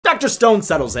Dr. Stone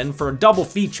settles in for a double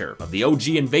feature of the OG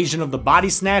Invasion of the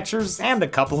Body Snatchers and a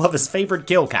couple of his favorite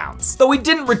kill counts. Though he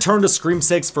didn't return to Scream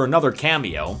 6 for another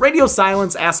cameo, Radio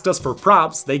Silence asked us for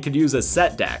props they could use as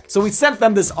set deck, so we sent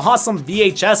them this awesome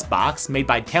VHS box made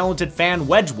by talented fan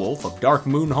Wedgewolf of Dark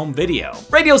Moon Home Video.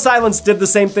 Radio Silence did the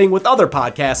same thing with other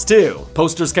podcasts too.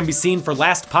 Posters can be seen for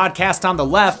Last Podcast on the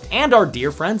left and our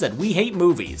dear friends at We Hate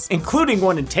Movies, including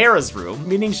one in Tara's room,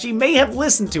 meaning she may have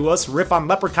listened to us riff on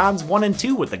Leprechauns 1 and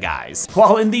 2 with the guys.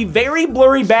 While in the very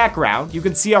blurry background, you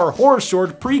can see our horror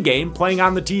short pregame playing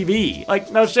on the TV.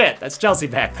 Like, no shit, that's Chelsea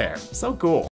back there. So cool.